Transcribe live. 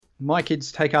my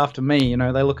kids take after me. You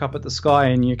know, they look up at the sky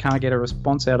and you can't get a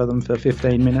response out of them for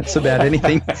 15 minutes about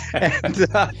anything. And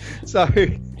so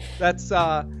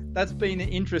that's been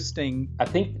interesting. I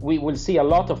think we will see a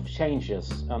lot of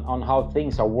changes on how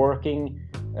things are working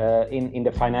in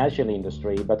the financial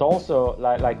industry, but also,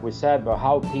 like we said, about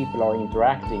how people are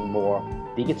interacting more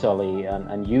digitally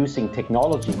and using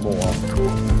technology more.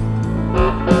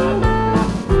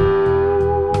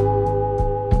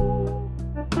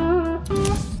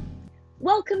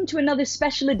 Welcome to another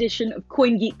special edition of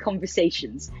CoinGeek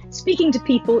Conversations, speaking to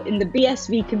people in the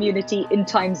BSV community in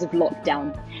times of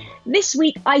lockdown. This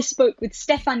week, I spoke with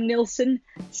Stefan Nilsson,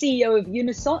 CEO of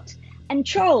Uniswap, and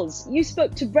Charles, you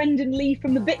spoke to Brendan Lee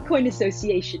from the Bitcoin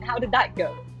Association. How did that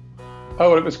go? Oh,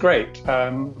 well, it was great.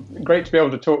 Great to be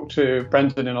able to talk to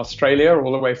Brendan in Australia,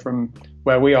 all the way from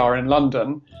where we are in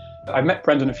London. I've met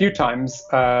Brendan a few times,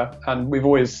 and we've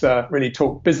always really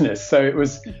talked business. So it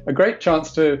was a great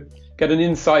chance to get an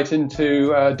insight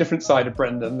into a different side of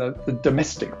Brendan, the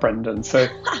domestic Brendan. So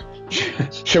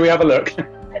shall we have a look?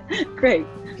 Great.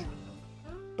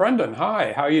 Brendan,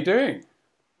 hi, how are you doing?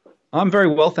 I'm very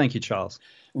well, thank you, Charles.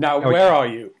 Now, where are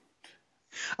you?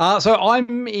 So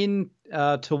I'm in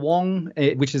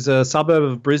Toowong, which is a suburb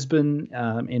of Brisbane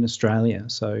in Australia.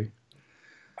 So,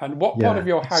 and what part of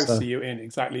your house are you in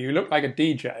exactly? You look like a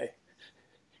DJ.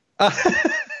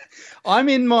 I'm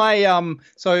in my,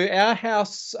 so our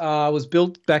house was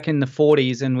built back in the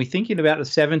 40s, and we think in about the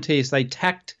 70s they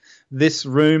tacked this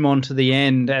room onto the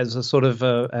end as a sort of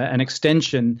an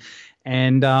extension,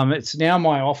 and it's now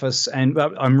my office, and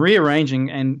I'm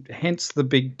rearranging, and hence the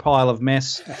big pile of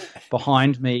mess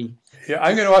behind me. Yeah,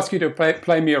 I'm going to ask you to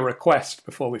play me a request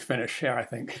before we finish here, I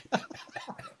think.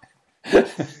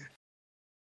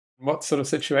 What sort of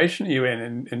situation are you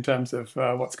in terms of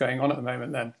what's going on at the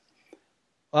moment then?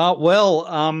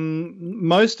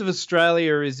 Most of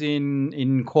Australia is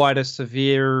in quite a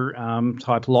severe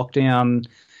type lockdown.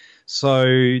 So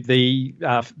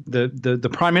the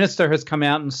Prime Minister has come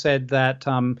out and said that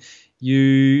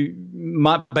you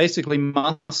basically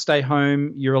must stay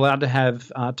home. You're allowed to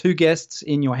have 2 guests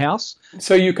in your house.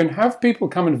 So you can have people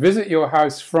come and visit your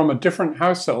house from a different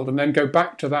household and then go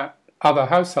back to that other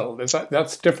household.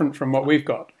 That's different from what we've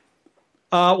got?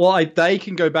 They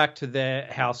can go back to their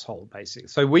household, basically.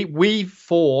 So we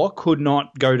 4 could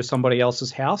not go to somebody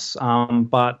else's house,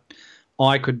 but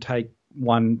I could take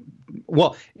one.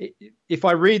 Well, if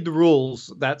I read the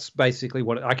rules, that's basically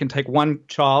what I can take one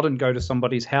child and go to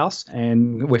somebody's house.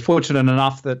 And we're fortunate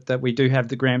enough that we do have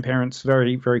the grandparents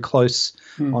very, very close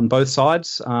on both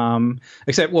sides.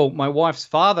 Except, my wife's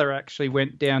father actually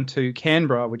went down to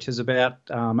Canberra, which is about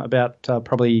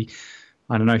probably,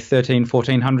 I don't know,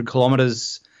 1,400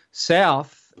 kilometres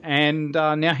south, and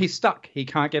now he's stuck. He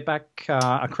can't get back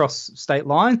across state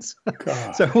lines.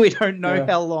 So we don't know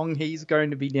how long he's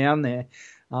going to be down there.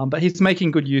 But he's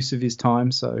making good use of his time,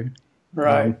 so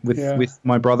with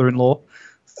my brother-in-law.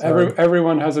 So,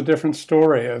 everyone has a different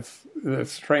story of the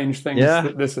strange things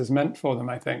that this has meant for them,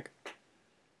 I think.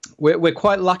 We're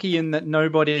quite lucky in that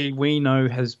nobody we know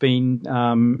has been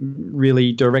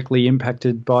really directly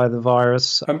impacted by the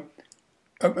virus.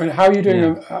 And how are you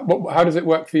doing? How does it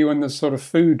work for you in this sort of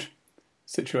food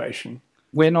situation?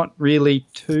 We're not really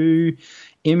too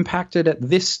impacted at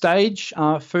this stage,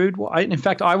 food. In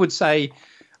fact, I would say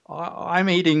I'm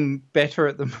eating better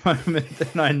at the moment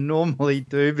than I normally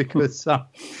do because,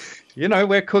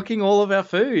 we're cooking all of our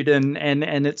food and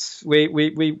it's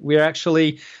we're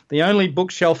actually the only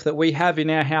bookshelf that we have in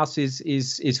our house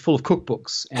is full of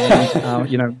cookbooks.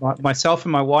 And myself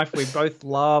and my wife, we both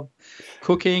love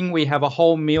cooking. We have a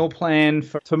whole meal plan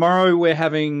for tomorrow. We're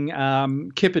having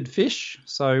kippered fish.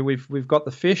 So we've got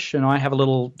the fish, and I have a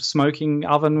little smoking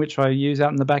oven which I use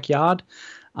out in the backyard.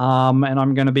 And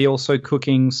I'm going to be also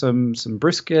cooking some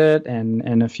brisket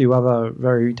and a few other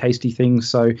very tasty things.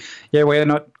 So we're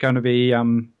not going to be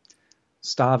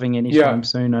starving anytime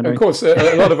soon. Of course,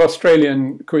 a lot of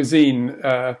Australian cuisine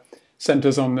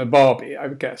centres on the barbie, I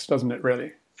guess, doesn't it?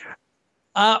 Really?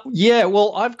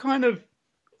 I've kind of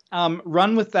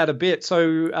run with that a bit.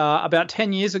 So about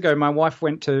 10 years ago, my wife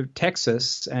went to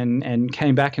Texas and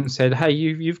came back and said, hey,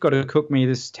 you've got to cook me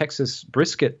this Texas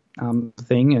brisket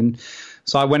thing. And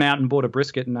so I went out and bought a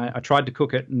brisket, and I tried to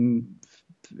cook it, and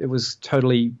it was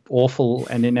totally awful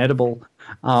and inedible.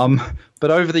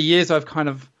 But over the years, I've kind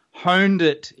of honed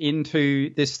it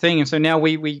into this thing. And so now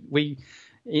we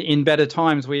in better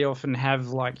times, we often have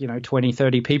 20,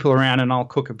 30 people around, and I'll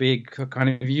cook a big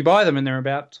kind of, you buy them and they're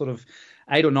about sort of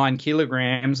 8 or 9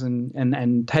 kilograms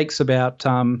and takes about,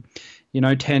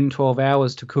 10, 12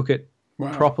 hours to cook it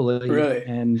properly. Really?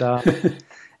 And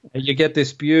You get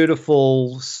this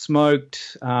beautiful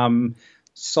smoked,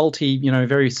 salty,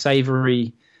 very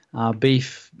savory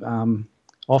beef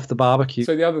off the barbecue.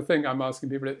 So the other thing I'm asking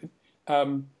people,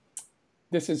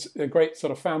 this is a great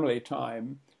sort of family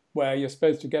time where you're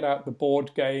supposed to get out the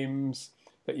board games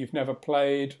that you've never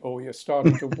played, or you're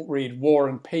starting to read War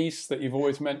and Peace that you've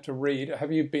always meant to read.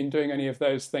 Have you been doing any of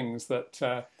those things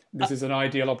that this is an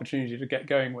ideal opportunity to get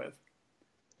going with?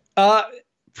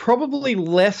 Probably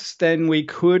less than we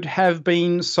could have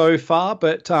been so far,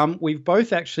 but we've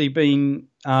both actually been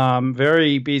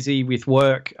very busy with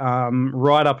work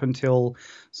right up until.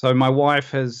 So my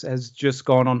wife has just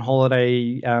gone on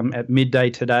holiday at midday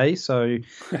today, so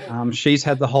she's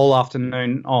had the whole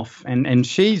afternoon off, and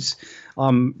she's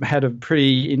had a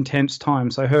pretty intense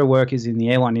time. So her work is in the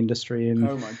airline industry, and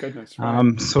oh my goodness,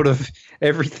 right. Sort of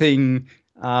everything.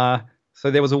 So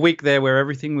there was a week there where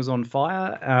everything was on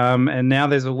fire, and now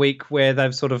there's a week where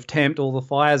they've sort of tamped all the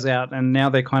fires out, and now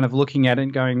they're kind of looking at it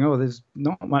and going, oh, there's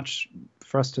not much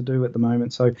for us to do at the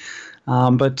moment. So,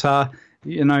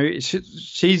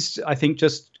 she's, I think,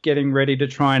 just getting ready to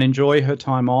try and enjoy her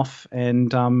time off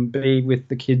and be with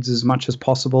the kids as much as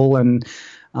possible. And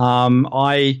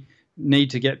I need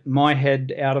to get my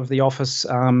head out of the office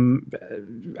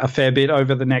a fair bit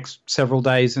over the next several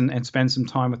days and spend some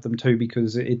time with them too,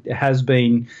 because it has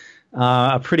been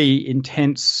a pretty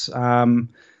intense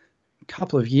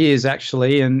couple of years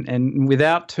actually, and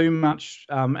without too much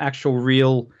actual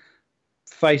real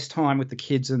face time with the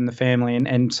kids and the family,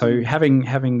 and so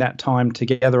having that time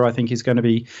together I think is going to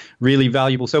be really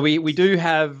valuable. So we do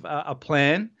have a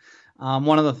plan.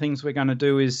 One of the things we're going to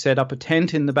do is set up a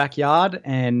tent in the backyard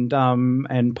and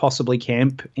possibly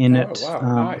camp in it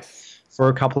nice. For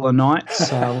a couple of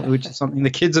nights, which is something the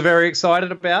kids are very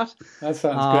excited about. That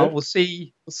sounds good. We'll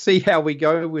see how we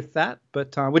go with that,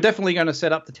 but we're definitely going to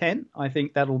set up the tent. I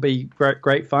think that'll be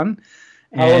great fun.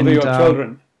 How old are your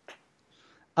children?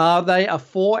 They are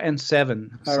 4 and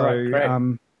 7. Oh, so right,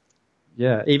 great.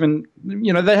 Yeah, even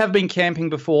they have been camping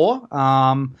before.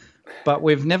 But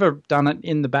we've never done it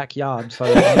in the backyard, so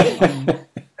that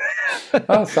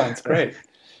sounds great.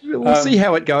 We'll see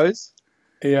how it goes.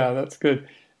 Yeah, that's good.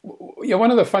 Yeah,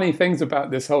 one of the funny things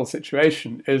about this whole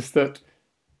situation is that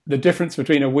the difference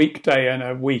between a weekday and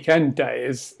a weekend day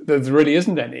is there really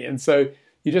isn't any, and so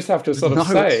you just have to sort of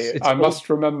say, "I must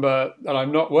remember that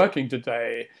I'm not working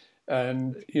today."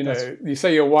 And you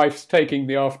say your wife's taking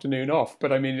the afternoon off,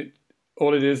 but I mean,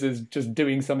 all it is just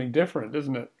doing something different,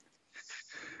 isn't it?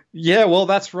 Yeah, well,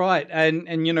 that's right, and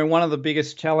one of the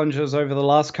biggest challenges over the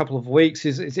last couple of weeks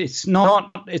is it's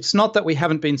not that we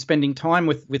haven't been spending time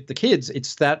with the kids.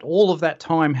 It's that all of that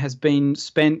time has been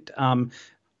spent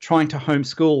trying to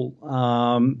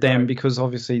homeschool them, right. Because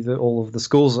obviously all of the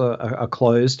schools are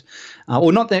closed,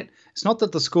 or not that it's not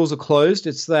that the schools are closed.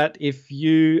 It's that if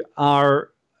you are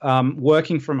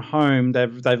working from home,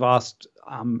 they've asked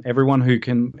everyone who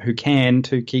can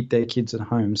to keep their kids at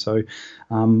home. So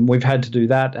we've had to do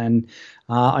that, and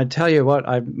I tell you what,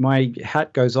 my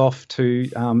hat goes off to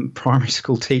primary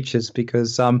school teachers,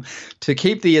 because to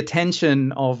keep the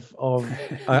attention of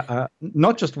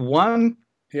not just one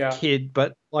kid,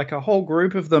 but like a whole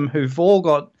group of them who've all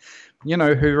got, who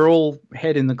are all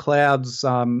head in the clouds,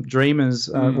 dreamers,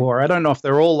 or I don't know if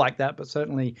they're all like that, but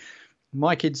certainly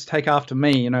my kids take after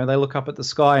me. They look up at the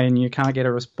sky and you can't get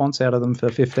a response out of them for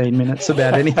 15 minutes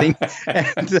about anything.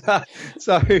 And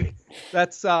so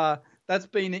that's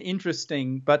been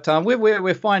interesting. But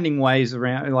we're finding ways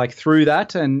around, like through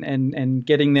that, and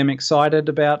getting them excited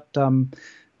about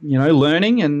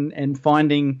learning and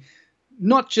finding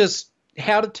not just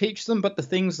how to teach them, but the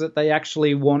things that they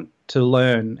actually want to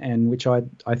learn, and which I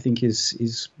think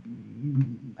is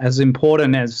as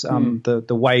important as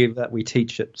the way that we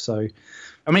teach it. So,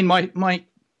 I mean, my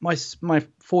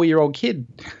 4-year-old kid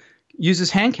uses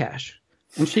Handcash,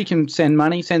 and she can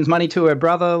sends money to her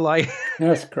brother. Like,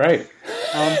 that's great.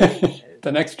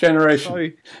 The next generation. So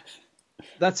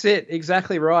that's it.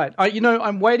 Exactly right.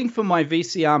 I'm waiting for my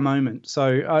VCR moment.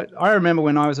 So I remember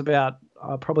when I was about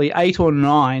probably 8 or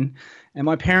 9, and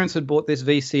my parents had bought this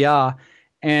VCR,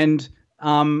 and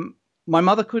my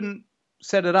mother couldn't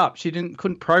set it up. She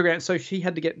couldn't program it, so she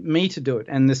had to get me to do it.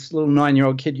 And this little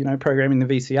 9-year-old kid, programming the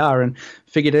VCR, and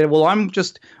figured out, well,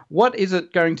 what is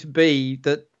it going to be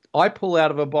that I pull out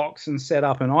of a box and set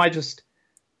up, and I just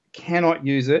cannot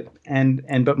use it,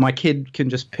 but my kid can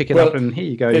just pick it up, and here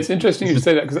you go. It's interesting you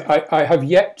say that, because I have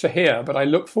yet to hear, but I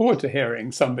look forward to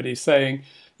hearing somebody saying,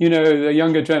 the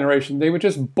younger generation, they were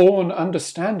just born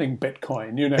understanding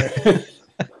Bitcoin,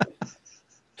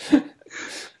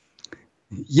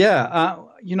 Yeah,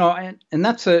 and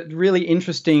that's a really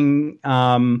interesting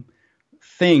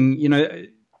thing.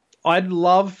 I'd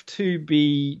love to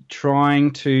be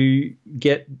trying to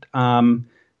get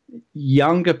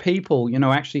younger people,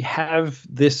 actually have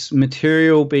this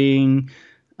material being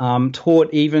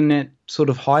taught even at sort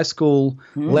of high school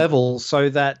level, so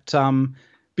that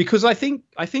because I think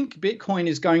Bitcoin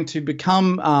is going to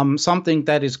become something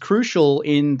that is crucial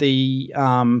in the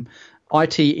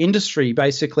IT industry.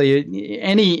 Basically,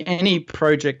 any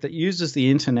project that uses the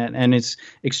internet and is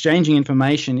exchanging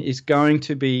information is going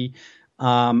to be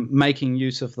making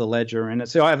use of the ledger, and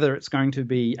it's either it's going to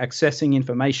be accessing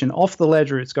information off the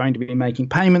ledger, it's going to be making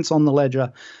payments on the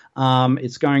ledger,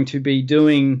 it's going to be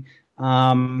doing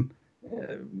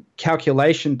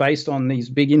calculation based on these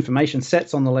big information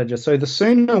sets on the ledger. So the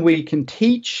sooner we can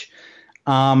teach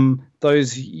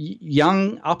those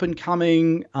young up and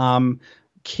coming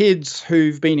kids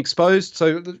who've been exposed.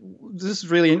 So this is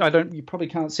really, you probably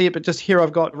can't see it, but just here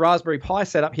I've got Raspberry Pi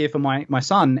set up here for my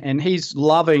son, and he's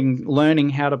loving learning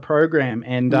how to program.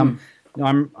 And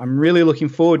I'm really looking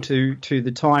forward to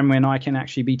the time when I can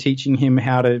actually be teaching him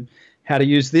how to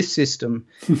use this system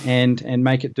and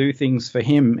make it do things for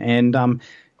him, and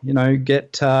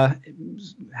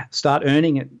start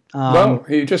earning it. Well,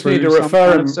 you just need to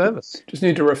refer him. Service. Just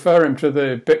need to refer him to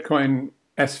the Bitcoin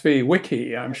SV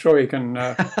wiki. I'm sure he can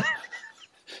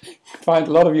find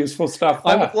a lot of useful stuff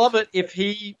there. I would love it if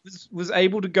he was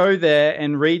able to go there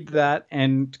and read that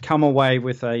and come away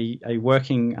with a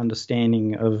working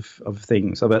understanding of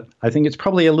things. But I think it's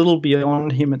probably a little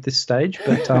beyond him at this stage.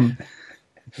 But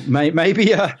maybe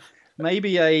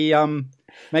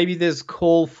there's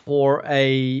call for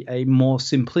a more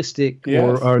simplistic,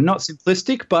 or not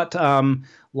simplistic, but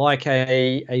like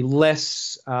a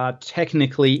less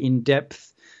technically in-depth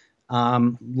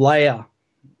layer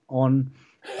on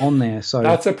there. So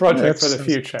that's a project for the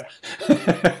future.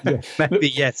 Yeah, maybe,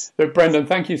 yes. So Brendan,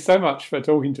 thank you so much for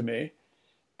talking to me,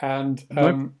 and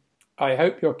I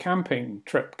hope your camping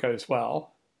trip goes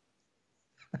well.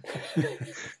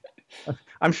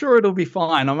 I'm sure it'll be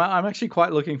fine. I'm actually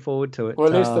quite looking forward to it. Well,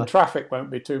 at least the traffic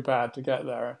won't be too bad to get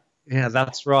there. Yeah,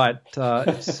 that's right.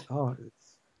 It's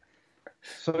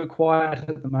so quiet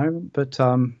at the moment, but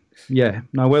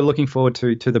we're looking forward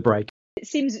to the break. It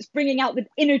seems it's bringing out the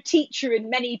inner teacher in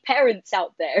many parents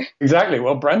out there. Exactly.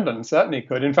 Well, Brendan certainly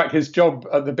could. In fact, his job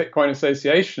at the Bitcoin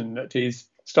Association that he's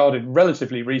started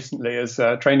relatively recently as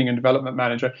a training and development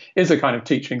manager is a kind of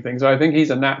teaching thing. So I think he's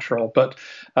a natural, but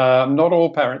not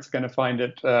all parents are going to find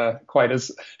it quite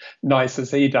as nice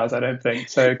as he does, I don't think.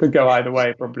 So it could go either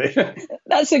way, probably.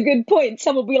 That's a good point.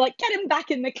 Some will be like, get him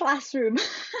back in the classroom.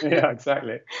 Yeah,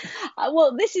 exactly.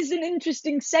 Well, this is an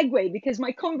interesting segue, because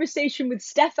my conversation with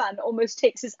Stefan almost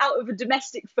takes us out of a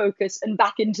domestic focus and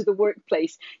back into the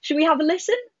workplace. Should we have a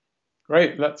listen?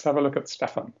 Great. Let's have a look at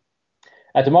Stefan.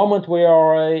 At the moment, we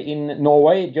are in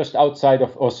Norway, just outside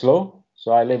of Oslo.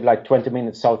 So I live like 20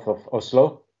 minutes south of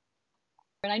Oslo.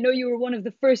 And I know you were one of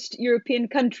the first European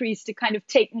countries to kind of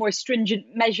take more stringent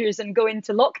measures and go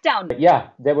into lockdown. Yeah,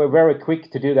 they were very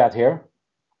quick to do that here.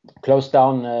 Close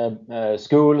down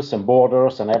schools and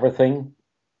borders and everything.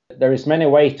 There is many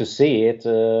ways to see it.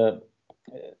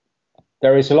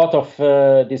 There is a lot of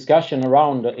discussion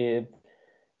around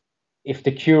if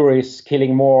the cure is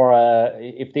killing more,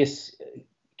 if this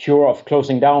cure of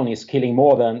closing down is killing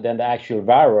more than the actual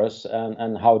virus,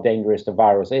 and how dangerous the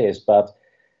virus is. But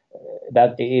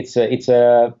that it's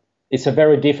a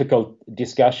very difficult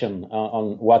discussion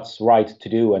on what's right to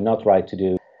do and not right to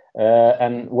do.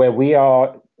 And where we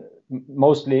are,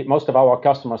 most of our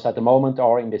customers at the moment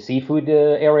are in the seafood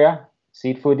area,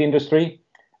 seafood industry,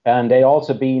 and they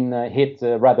also been hit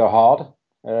rather hard.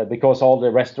 Because all the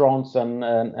restaurants and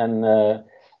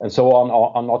so on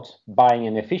are not buying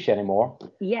any fish anymore.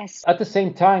 Yes. At the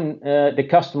same time, the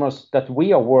customers that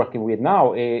we are working with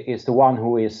now is the one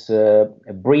who is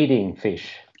breeding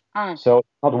fish. So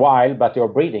not wild, but they're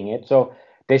breeding it. So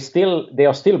they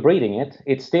are still breeding it.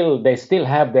 They still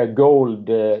have their gold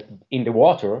in the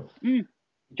water.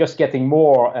 Just getting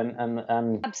more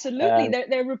and absolutely.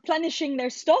 They're replenishing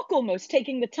their stock, almost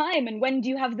taking the time. And when do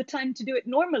you have the time to do it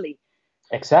normally?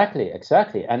 Exactly.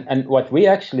 And what we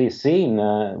actually seen,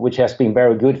 which has been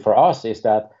very good for us, is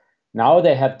that now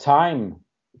they have time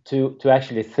to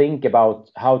actually think about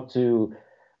how to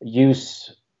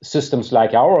use systems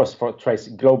like ours for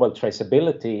global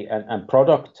traceability and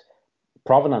product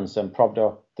provenance and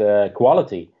product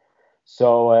quality.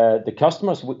 So the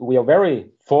customers, we are very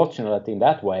fortunate in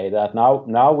that way that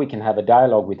now we can have a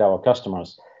dialogue with our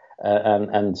customers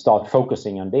and start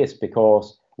focusing on this,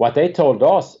 because what they told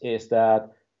us is that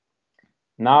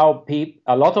now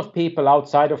a lot of people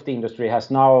outside of the industry has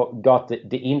now got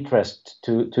the interest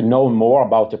to know more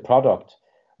about the product.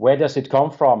 Where does it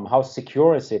come from? How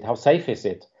secure is it? How safe is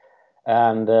it?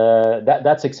 And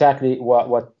that's exactly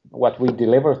what we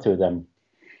deliver to them.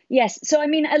 Yes. So, I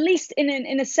mean, at least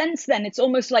in a sense, then it's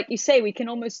almost like you say, we can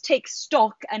almost take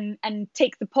stock and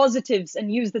take the positives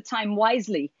and use the time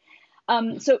wisely.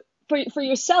 So for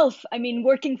yourself, I mean,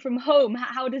 working from home,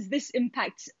 how does this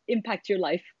impact your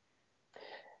life?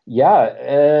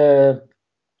 Yeah,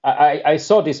 I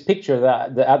saw this picture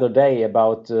the other day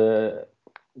about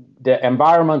the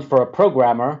environment for a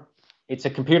programmer. It's a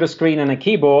computer screen and a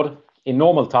keyboard in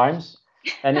normal times,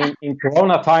 and in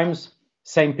Corona times,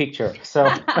 same picture. So,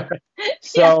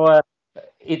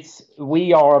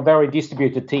 we are a very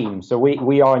distributed team. So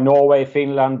we are in Norway,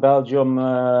 Finland, Belgium,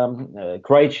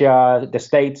 Croatia, the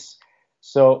States.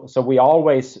 So we are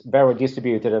always very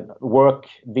distributed and work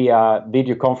via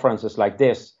video conferences like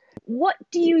this. What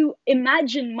do you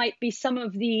imagine might be some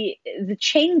of the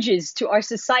changes to our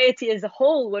society as a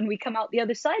whole when we come out the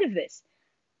other side of this?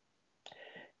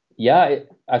 Yeah,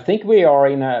 I think we are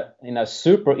in a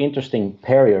super interesting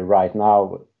period right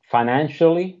now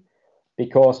financially,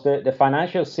 because the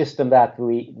financial system that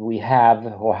we have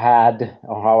or had,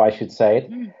 or how I should say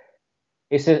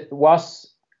it, was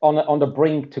on the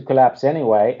brink to collapse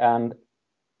anyway. And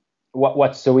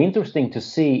what's so interesting to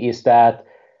see is that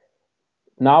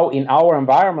now in our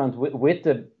environment with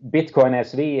the Bitcoin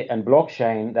SV and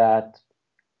blockchain, that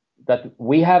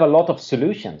we have a lot of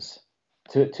solutions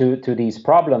to these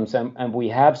problems, and we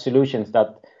have solutions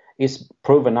that is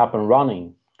proven up and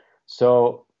running.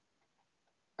 So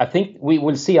I think we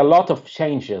will see a lot of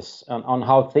changes on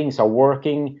how things are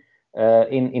working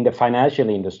in the financial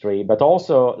industry, but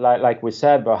also like we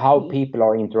said, about how people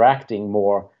are interacting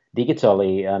more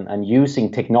digitally and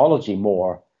using technology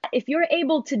more. If you're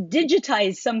able to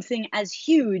digitize something as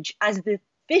huge as the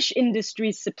fish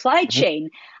industry's supply chain,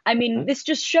 I mean, this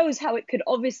just shows how it could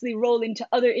obviously roll into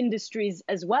other industries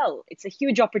as well. It's a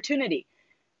huge opportunity.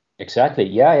 Exactly.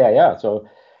 Yeah. So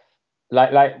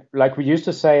like we used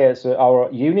to say, as our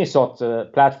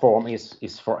Uniswap platform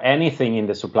is for anything in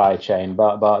the supply chain,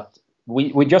 but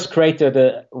we just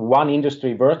created one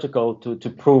industry vertical to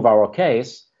prove our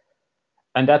case,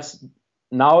 and that's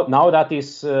now that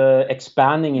is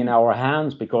expanding in our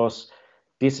hands, because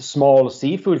this small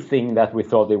seafood thing that we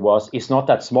thought it was is not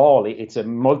that small. It's a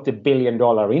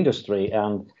multi-billion-dollar industry,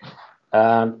 and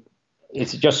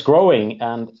it's just growing.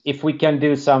 And if we can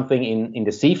do something in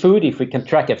the seafood, if we can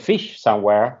track a fish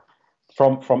somewhere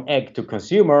from egg to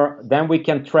consumer, then we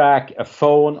can track a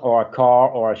phone or a car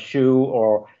or a shoe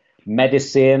or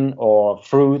medicine or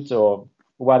fruit or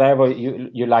whatever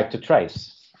you like to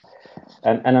trace.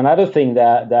 And another thing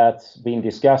that's been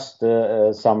discussed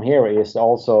some here is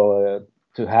also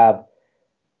to have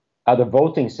other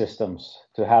voting systems,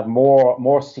 to have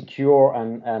more secure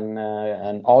and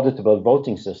auditable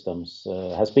voting systems.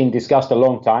 Has been discussed a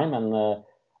long time, and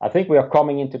I think we are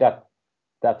coming into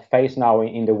that phase now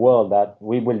in the world that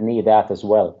we will need that as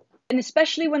well. And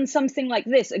especially when something like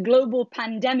this, a global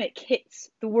pandemic, hits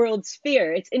the world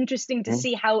sphere, it's interesting to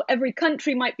see how every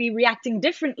country might be reacting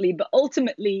differently. But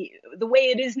ultimately, the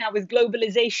way it is now with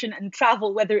globalization and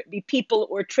travel, whether it be people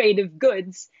or trade of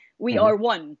goods, we are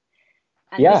one.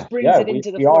 And this brings it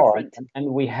into the forefront. And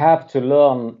we have to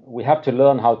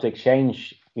learn how to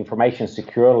exchange information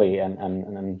securely and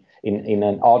in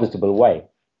an auditable way.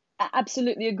 I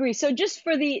absolutely agree. So just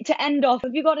to end off,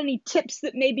 have you got any tips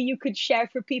that maybe you could share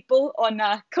for people on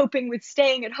coping with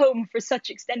staying at home for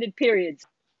such extended periods?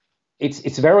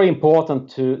 It's very important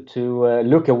to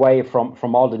look away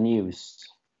from all the news,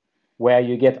 where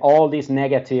you get all this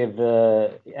negative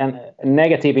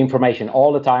information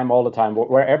all the time,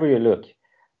 wherever you look.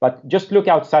 But just look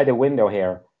outside the window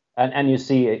here, and you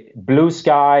see blue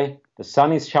sky, the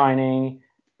sun is shining,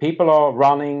 people are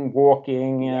running,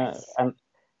 walking, and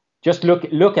just look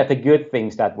at the good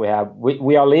things that we have.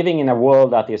 We are living in a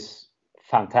world that is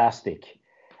fantastic,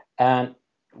 and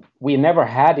we never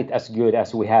had it as good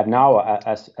as we have now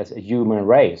as a human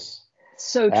race.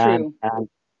 So true. And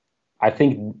I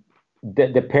think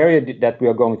the period that we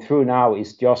are going through now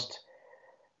is just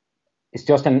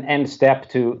an end step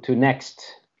to next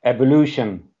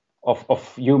evolution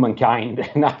of humankind.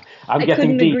 I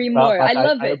couldn't agree more. I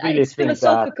love it. Really, it's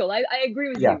philosophical. I agree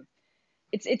with you.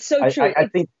 It's so true. I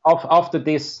think after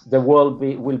this, the world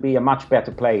will be a much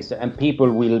better place, and people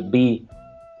will be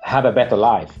have a better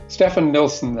life. Stefan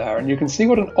Nilsson there, and you can see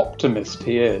what an optimist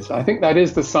he is. I think that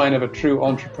is the sign of a true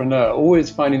entrepreneur, always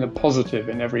finding the positive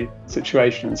in every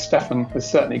situation. And Stefan has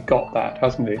certainly got that,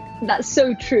 hasn't he? That's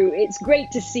so true. It's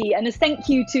great to see. And a thank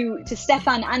you to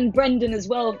Stefan and Brendan as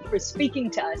well for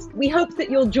speaking to us. We hope that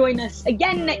you'll join us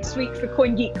again next week for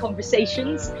CoinGeek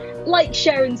Conversations. Like,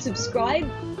 share and subscribe.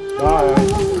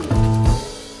 Bye.